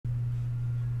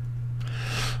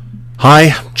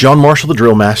Hi, John Marshall, the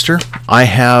DrillMaster. I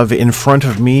have in front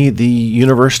of me the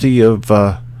University of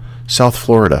South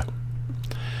Florida.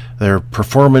 Their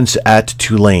performance at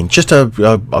Tulane. Just a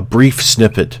brief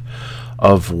snippet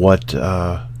of what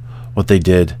they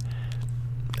did.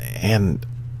 And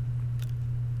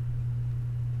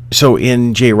so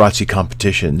in JROTC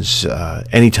competitions,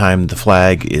 anytime the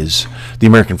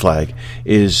American flag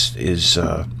is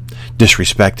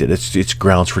disrespected, it's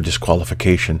grounds for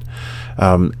disqualification.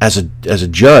 As a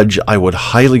judge, I would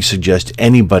highly suggest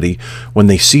anybody, when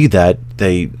they see that,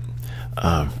 they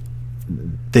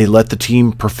let the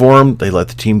team perform, they let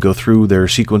the team go through their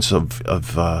sequence of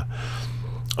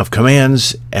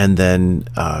commands, and then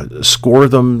score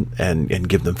them and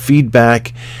give them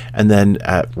feedback, and then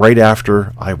right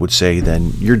after, I would say,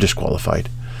 then you're disqualified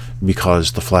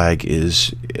because the flag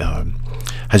has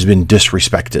been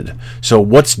disrespected. So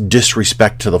what's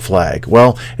disrespect to the flag?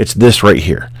 Well, it's this right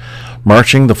here.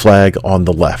 Marching the flag on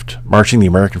the left. Marching the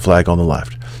American flag on the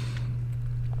left.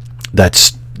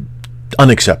 That's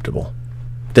unacceptable.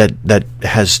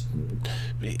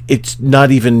 It's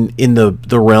not even in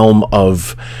the realm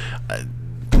of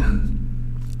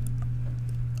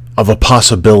a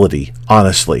possibility,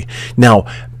 honestly. Now,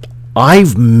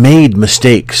 I've made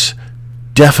mistakes,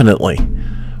 definitely,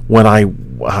 when I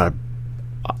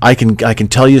can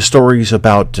tell you stories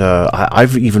about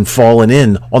I've even fallen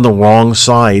in on the wrong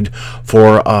side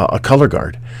for a color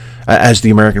guard as the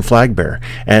American flag bearer,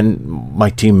 and my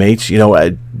teammates,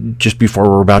 just before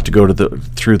we're about to go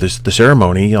through the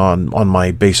ceremony on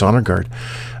my base honor guard,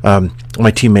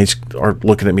 my teammates are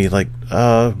looking at me like,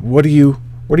 what are you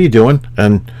doing?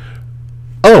 And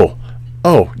oh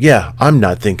yeah, I'm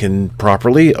not thinking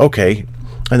properly. Okay,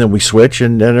 and then we switch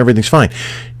and everything's fine.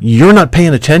 You're not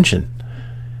paying attention.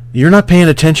 You're not paying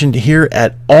attention here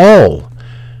at all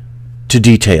to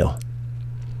detail.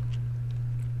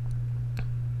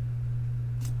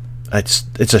 It's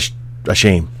a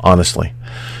shame, honestly.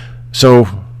 So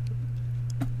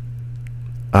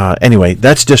anyway,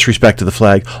 that's disrespect to the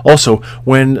flag. Also,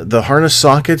 when the harness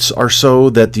sockets are so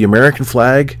that the American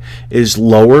flag is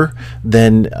lower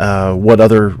than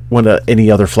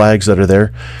any other flags that are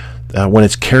there, when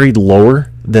it's carried lower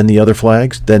than the other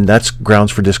flags, then that's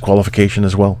grounds for disqualification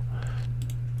as well.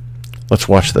 Let's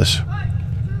watch this.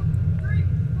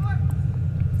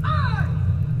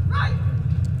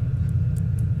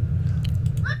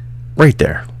 Right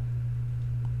there.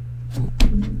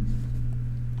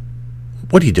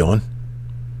 What are you doing?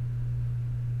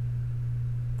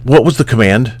 What was the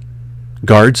command,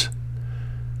 guards?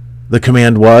 The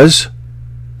command was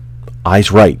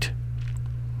eyes right.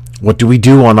 What do we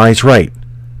do on eyes right?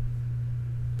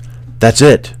 That's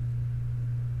it.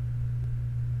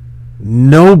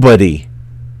 Nobody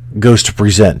goes to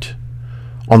present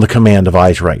on the command of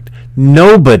eyes right.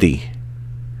 Nobody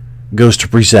goes to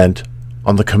present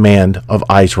on the command of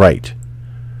eyes right.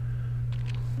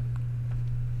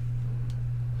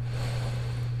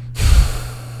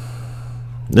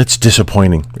 It's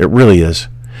disappointing. It really is.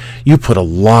 You put a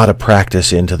lot of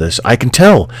practice into this. I can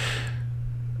tell.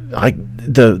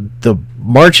 The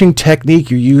marching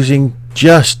technique you're using,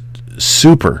 just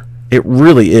super. It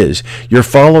really is. You're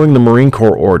following the Marine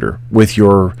Corps order with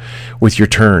your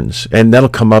turns, and that'll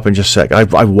come up in just a sec.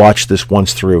 I've watched this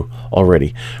once through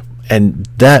already, and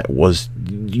that was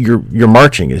your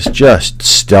marching is just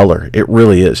stellar. It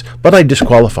really is. But I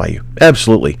disqualify you,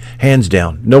 absolutely, hands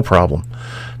down, no problem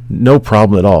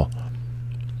at all.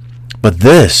 But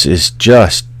this is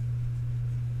just,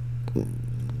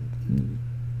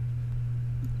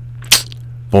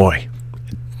 boy.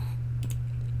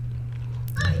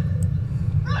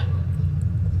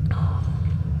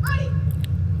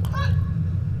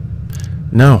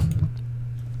 No.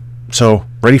 So,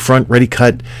 ready front, ready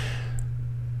cut.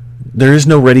 There is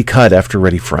no ready cut after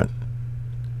ready front.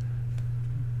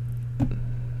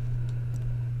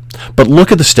 But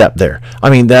look at the step there. I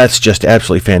mean, that's just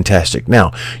absolutely fantastic.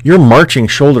 Now, you're marching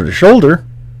shoulder to shoulder,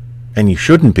 and you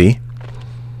shouldn't be.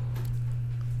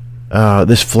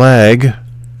 This flag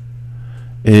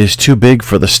is too big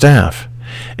for the staff.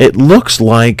 It looks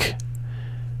like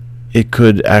it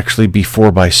could actually be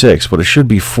 4x6, but it should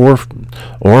be 4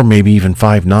 or maybe even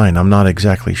 5'9". I'm not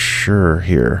exactly sure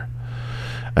here.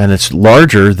 And it's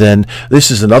larger than, this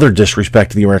is another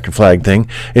disrespect to the American flag thing,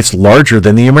 it's larger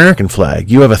than the American flag.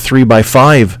 You have a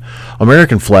 3x5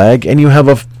 American flag, and you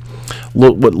have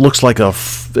what looks like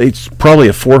it's probably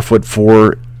a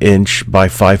 4'4" by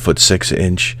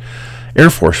 5'6" Air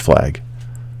Force flag.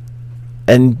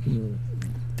 And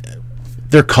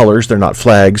they're colors, they're not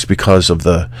flags because of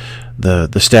the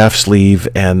staff sleeve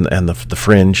and the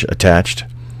fringe attached.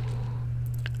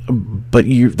 but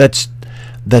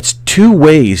that's two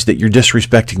ways that you're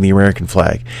disrespecting the American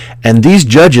flag, and these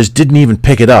judges didn't even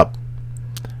pick it up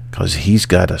because he's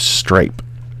got a stripe.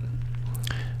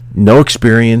 No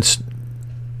experience.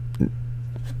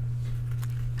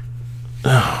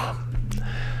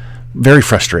 Very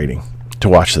frustrating to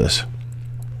watch this.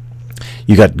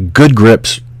 You got good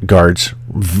grips, guards.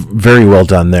 Very well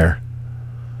done there.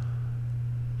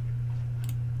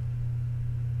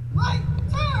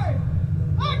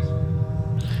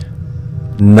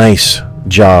 Nice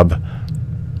job.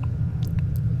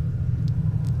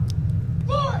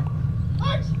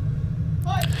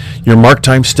 Your mark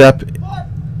time step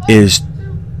is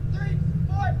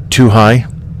too high.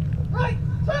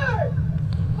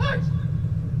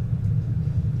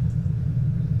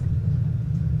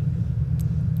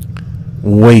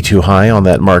 Way too high on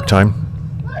that mark time.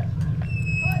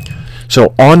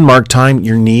 So on mark time,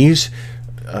 your knees,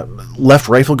 left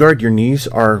rifle guard, your knees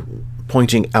are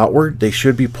pointing outward. They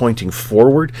should be pointing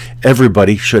forward.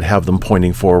 Everybody should have them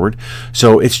pointing forward.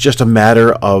 So it's just a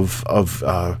matter of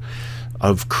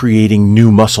creating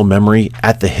new muscle memory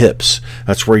at the hips.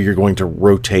 That's where you're going to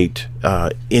rotate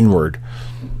inward.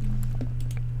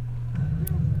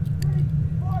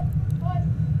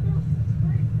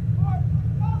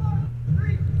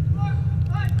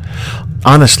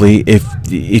 Honestly,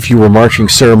 if you were marching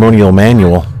ceremonial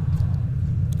manual,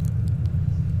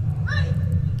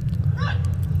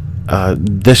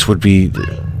 this would be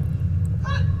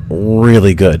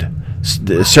really good.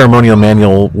 The ceremonial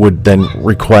manual would then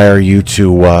require you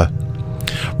to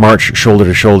march shoulder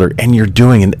to shoulder, and you're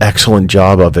doing an excellent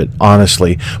job of it,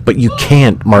 honestly, but you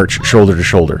can't march shoulder to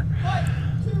shoulder.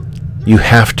 You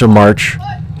have to march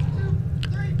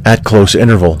at close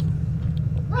interval.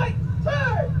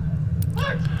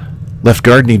 Left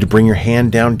guard, need to bring your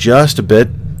hand down just a bit.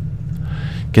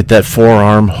 Get that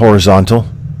forearm horizontal.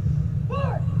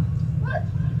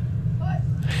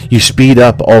 You speed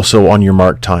up also on your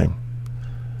mark time.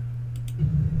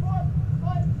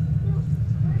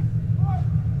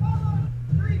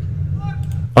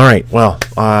 All right, well,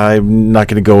 I'm not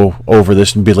going to go over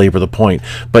this and belabor the point,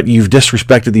 but you've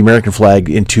disrespected the American flag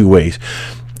in two ways.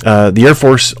 The Air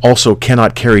Force also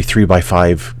cannot carry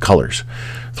 3x5 colors.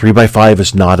 3x5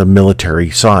 is not a military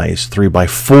size.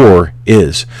 3x4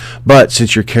 is. But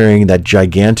since you're carrying that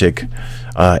gigantic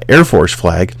Air Force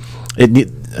flag,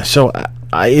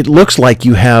 it looks like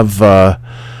you have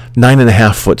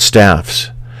 9.5 foot staffs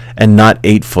and not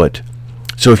 8 foot.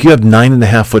 So if you have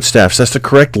 9.5 foot staffs, that's the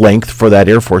correct length for that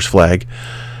Air Force flag,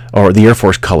 or the Air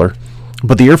Force color.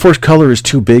 But the Air Force color is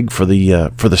too big for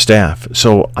the staff.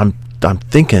 So I'm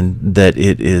thinking that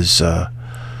it is a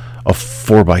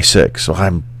 4x6. So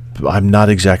I'm not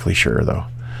exactly sure though.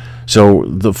 So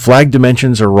the flag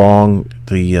dimensions are wrong.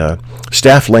 The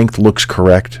staff length looks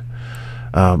correct,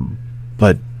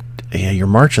 but yeah, you're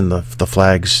marching the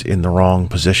flags in the wrong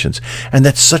positions, and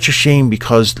that's such a shame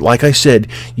because, like I said,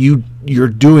 you're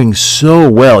doing so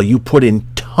well. You put in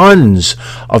tons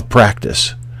of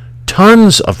practice,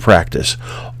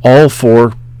 all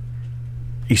for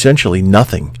essentially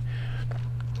nothing.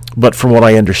 But from what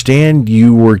I understand,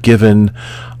 you were given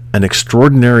an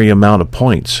extraordinary amount of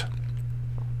points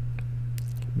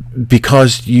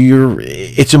because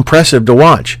it's impressive to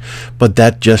watch, but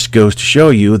that just goes to show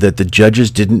you that the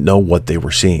judges didn't know what they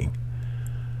were seeing.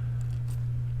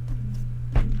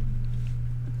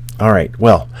 All right,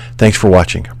 well, thanks for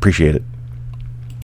watching. Appreciate it.